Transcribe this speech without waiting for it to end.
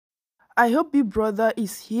I hope Big Brother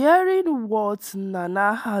is hearing what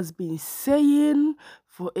Nana has been saying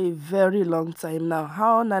for a very long time now.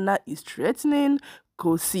 How Nana is threatening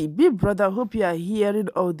Kosi. Big Brother, hope you are hearing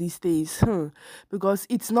all these things. Because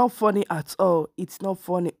it's not funny at all. It's not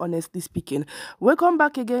funny, honestly speaking. Welcome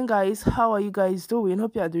back again, guys. How are you guys doing?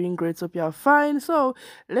 Hope you are doing great. Hope you are fine. So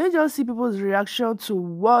let's just see people's reaction to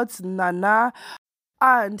what Nana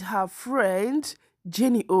and her friend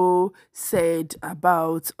Jenny O said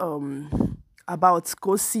about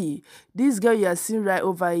Kosi. This girl you are seeing right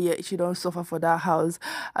over here, she don't suffer for that house.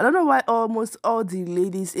 I don't know why almost all the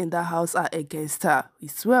ladies in that house are against her.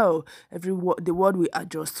 It's well, the word will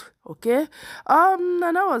adjust. Okay. And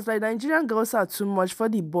I was like, Nigerian girls are too much for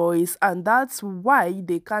the boys, and that's why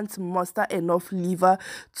they can't muster enough liver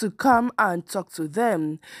to come and talk to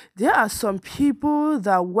them. There are some people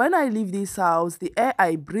that when I leave this house, the air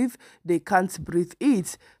I breathe, they can't breathe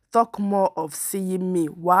it. Talk more of seeing me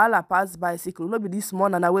while I pass bicycle. Not be this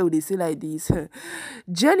morning and where would they say like this?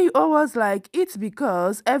 Jenny O was like, it's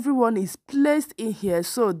because everyone is placed in here,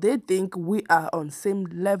 so they think we are on same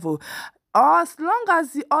level. As long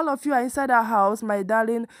as all of you are inside our house, my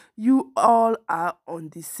darling, you all are on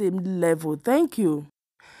the same level. Thank you.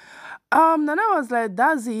 Nana was like,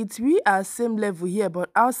 that's it. We are same level here, but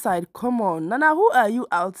outside, come on. Nana, who are you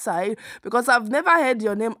outside? Because I've never heard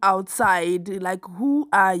your name outside. Like, who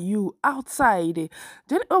are you outside?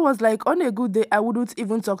 Then I was like, on a good day, I wouldn't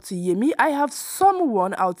even talk to Yemi. I have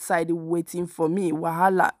someone outside waiting for me.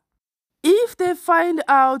 Wahala. If they find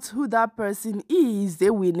out who that person is,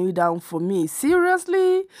 they will kneel down for me.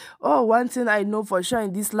 Seriously? Oh, one thing I know for sure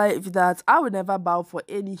in this life that I will never bow for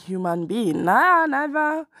any human being. Nah,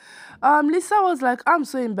 never. Lisa was like, I'm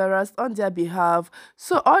so embarrassed on their behalf.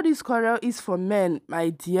 So all this quarrel is for men,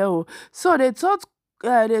 my dear. So they thought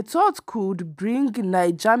could bring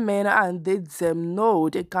Niger men and they them. No,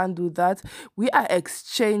 they can't do that. We are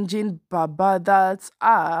exchanging Baba. That's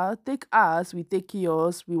take us, we take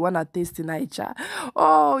yours. We wanna taste Niger.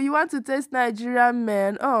 Oh, you want to taste Nigerian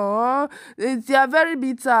men? Oh, they are very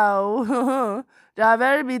bitter. Oh. They are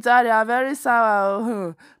very bitter. They are very sour.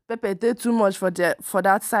 Oh. Pepper take too much for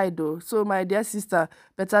that side though. So my dear sister,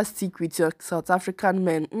 better stick with your South African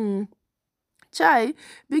men. Chai,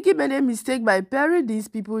 Biggie made a mistake by pairing these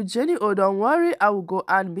people. Jenny, oh, don't worry, I will go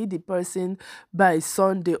and meet the person by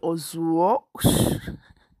Sunday or so.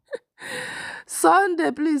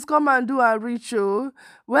 Sunday, please come and do a ritual.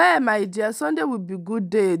 Where, my dear, Sunday will be good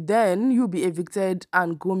day. Then you'll be evicted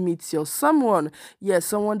and go meet your someone. Yes,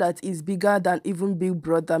 someone that is bigger than even Big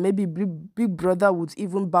Brother. Maybe Big Brother would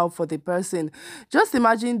even bow for the person. Just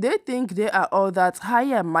imagine they think they are all that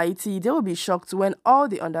high and mighty. They will be shocked when all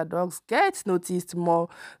the underdogs get noticed more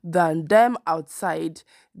than them outside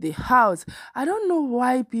the house. I don't know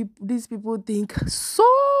why these people think so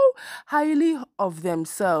highly of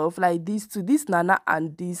themselves like this Nana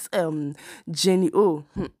and this Jenny. Oh,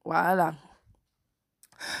 voila.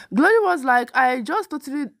 Glory was like, I just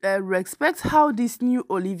totally respect how this new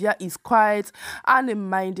Olivia is quiet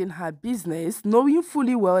and minding her business, knowing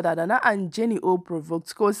fully well that Anna and Jenny O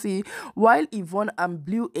provoked Kosi, while Yvonne and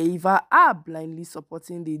Blue Ava are blindly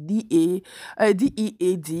supporting the DEAD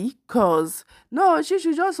cause. No, she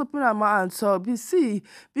should just open her mouth and talk. You see,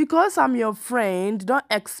 because I'm your friend, don't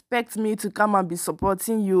expect me to come and be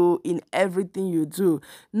supporting you in everything you do.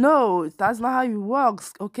 No, that's not how it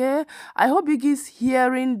works, okay? I hope Biggie's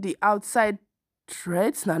hearing the outside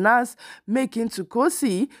threats Nana's making to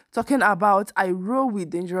Kosi, talking about I roll with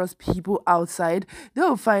dangerous people outside. They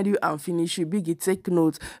will find you and finish you. Biggie, take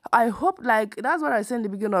note. I hope, like, that's what I said in the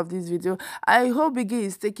beginning of this video. I hope Biggie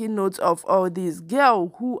is taking note of all this.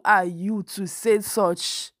 Girl, who are you to say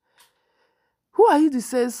such? Who are you to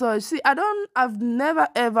say such? See, I've never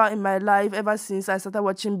ever in my life, ever since I started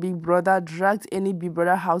watching Big Brother, dragged any Big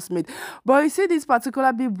Brother housemate. But you see this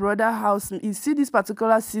particular Big Brother house, you see this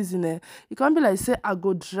particular season, you can't be like, say, I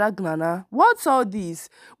go drag Nana. What's all this?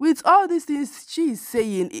 With all these things she is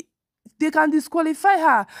saying, they can disqualify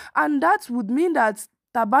her. And that would mean that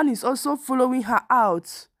Taban is also following her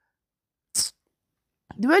out.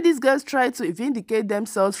 The way these girls try to vindicate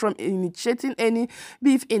themselves from initiating any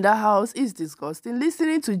beef in the house is disgusting.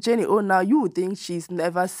 Listening to Jenny O now, you would think she's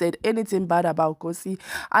never said anything bad about Kosi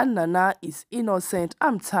and Nana is innocent.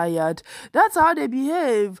 I'm tired. That's how they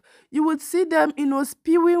behave. You would see them,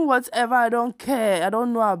 spewing whatever I don't care, I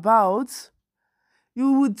don't know about.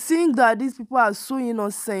 You would think that these people are so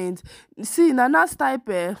innocent. See, Nana's type,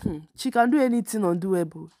 she can do anything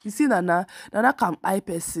undoable. You see, Nana can eye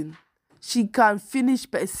person. She can finish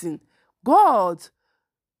person. God,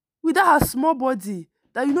 with that her small body,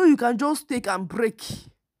 that you can just take and break.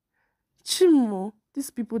 Chimo. These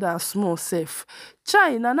people that are small safe.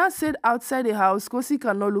 Chai, Nana said outside the house, Kosi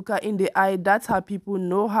cannot look her in the eye. That's how people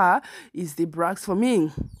know her. Is the brags for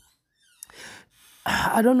me.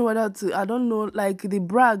 I don't know whether to, I don't know, like the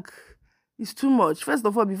brag is too much. First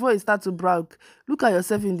of all, before you start to brag, look at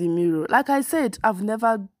yourself in the mirror. Like I said, I've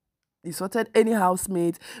never insulted any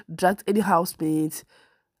housemate, dragged any housemate.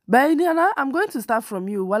 But Indiana, I'm going to start from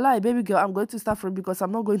you. Walai, baby girl, I'm going to start from you because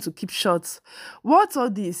I'm not going to keep short. What's all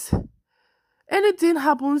this? Anything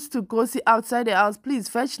happens to Kosi outside the house, please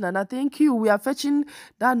fetch Nana. Thank you. We are fetching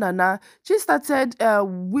that Nana. She started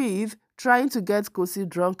with trying to get Kosi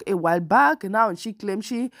drunk a while back. Now she claims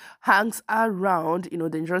she hangs around,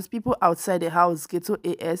 dangerous people outside the house. Ghetto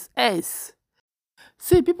ASS.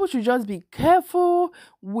 See, people should just be careful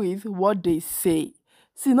with what they say.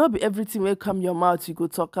 See, not be everything will come your mouth, you go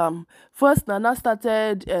talk. First, Nana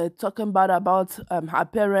started talking bad about her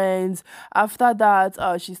parents. After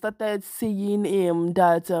that, she started saying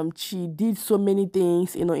that she did so many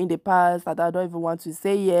things, in the past that I don't even want to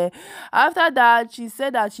say here. After that, she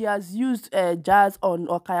said that she has used jazz on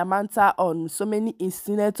or Kayamanta on so many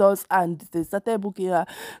incinators, and they started booking her.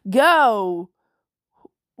 Girl,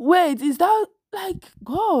 wait, is that like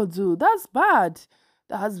God, dude? That's bad.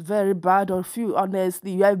 That's very bad of you,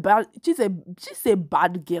 honestly. You are bad. She's a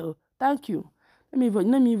bad girl. Thank you. Let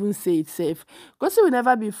me even say it safe. Because we will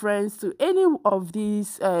never be friends to any of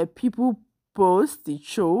these people post the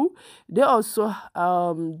show. They also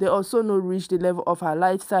not reach the level of her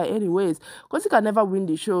lifestyle anyways. Because can never win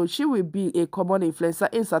the show. She will be a common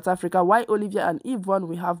influencer in South Africa, while Olivia and Yvonne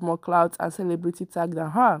will have more clout and celebrity tag than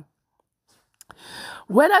her.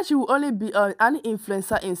 Whether she will only be an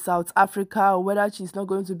influencer in South Africa, or whether she's not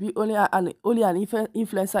going to be only an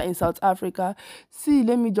influencer in South Africa, see,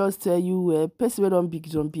 let me just tell you, person wey don big,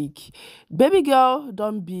 don't big. Baby girl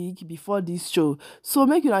don't big before this show. So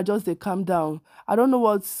make you not just calm down. I don't know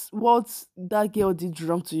what that girl did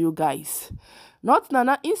wrong to you guys. Not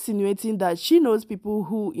Nana insinuating that she knows people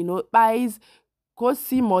who, buys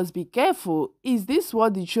Kosi must be careful. Is this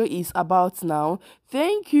what the show is about now?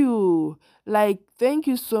 Thank you. Like, thank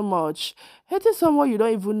you so much. Hating someone you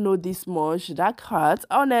don't even know this much, that hurt.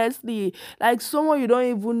 Honestly, like someone you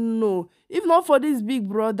don't even know. If not for this big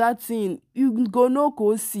brother thing, you go know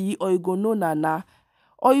Kosi, or you go know Nana,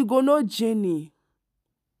 or you go know Jenny.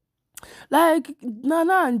 Like,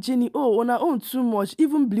 Nana and Jenny, on her own too much.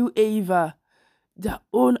 Even Blue Ava, their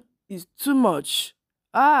own is too much.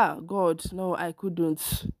 Ah, God, no, I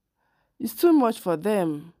couldn't. It's too much for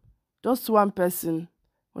them. Just one person.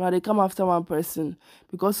 When they come after one person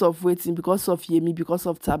because of waiting, because of Yemi, because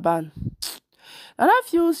of Taban. And I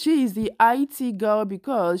feel she is the IT girl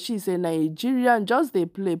because she's a Nigerian. Just they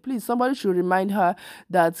play. Please, somebody should remind her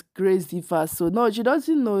that Grace differs. So no, she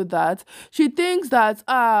doesn't know that. She thinks that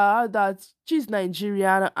that she's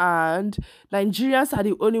Nigerian and Nigerians are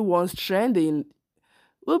the only ones trending.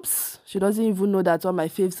 Oops, she doesn't even know that all my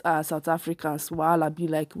faves are South Africans. While I be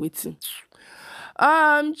like waiting.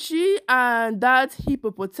 She and that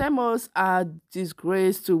hippopotamus are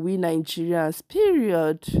disgrace to we Nigerians.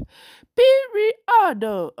 Period. Period.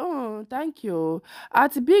 Oh, thank you.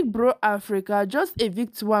 At Big Bro Africa, just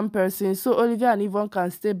evict one person so Olivia and Yvonne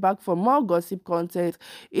can stay back for more gossip content.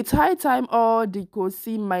 It's high time all the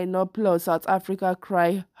Kosi minor plus South Africa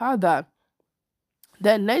cry harder.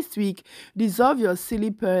 Then next week, dissolve your silly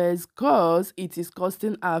prayers cause it is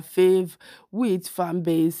costing our fave with fan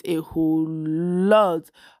base a whole lot.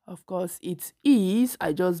 Of course, it is.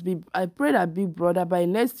 I pray that Big Brother by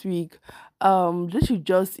next week, they should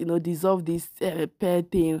just dissolve this pair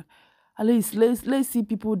thing. At least let's see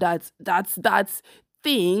people that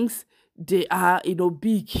things they are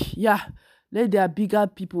big. Yeah. Let their bigger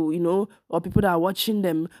people, or people that are watching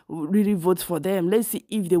them really vote for them. Let's see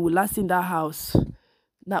if they will last in that house.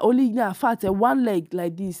 Now only now fact one leg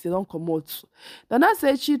like this they don't come out. Nana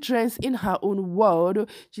said she trends in her own world.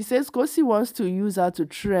 She says Kosi wants to use her to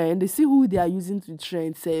trend. They see who they are using to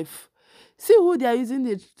trend safe. See who they are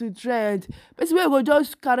using to trend. But we go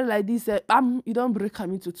just carry like this. You don't break her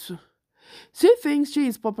into two. She thinks she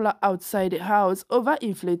is popular outside the house.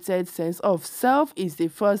 Overinflated sense of self is the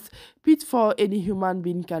first pitfall any human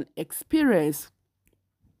being can experience.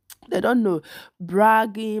 They don't know.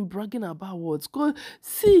 Bragging about what? Go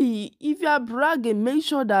see, if you are bragging, make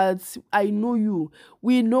sure that I know you.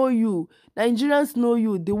 We know you. Nigerians know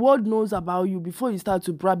you. The world knows about you before you start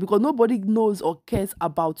to brag, because nobody knows or cares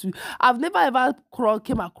about you. I've never ever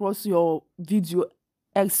came across your video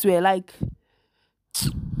elsewhere. Like,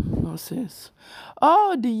 nonsense.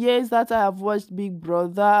 All the years that I have watched Big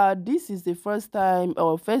Brother, this is the first time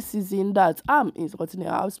or first season that I'm insulting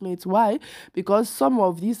a housemate. Why? Because some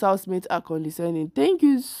of these housemates are condescending. Thank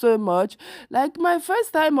you so much. Like my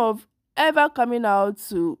first time of ever coming out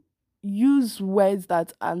to use words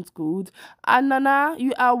that aren't good. And Nana,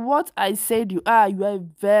 you are what I said you are. You are a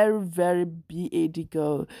very, very BAD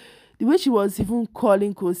girl. The way she was even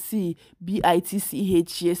calling Khosi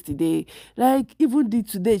BITCH yesterday, like even the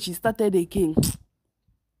today she started again.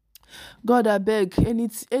 God I beg, and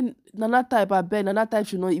it's and Nana type I beg, Nana type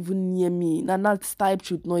should not even near me. Nana's type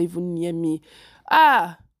should not even near me.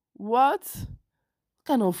 Ah, what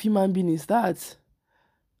kind of human being is that?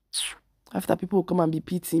 After people come and be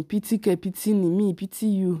pitying me, pity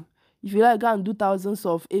you. If you like, go and do thousands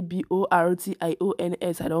of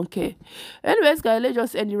ABORTIONS. I don't care. Anyways, guys, let's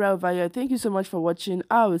just end it right over here. Thank you so much for watching.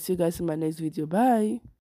 I will see you guys in my next video. Bye.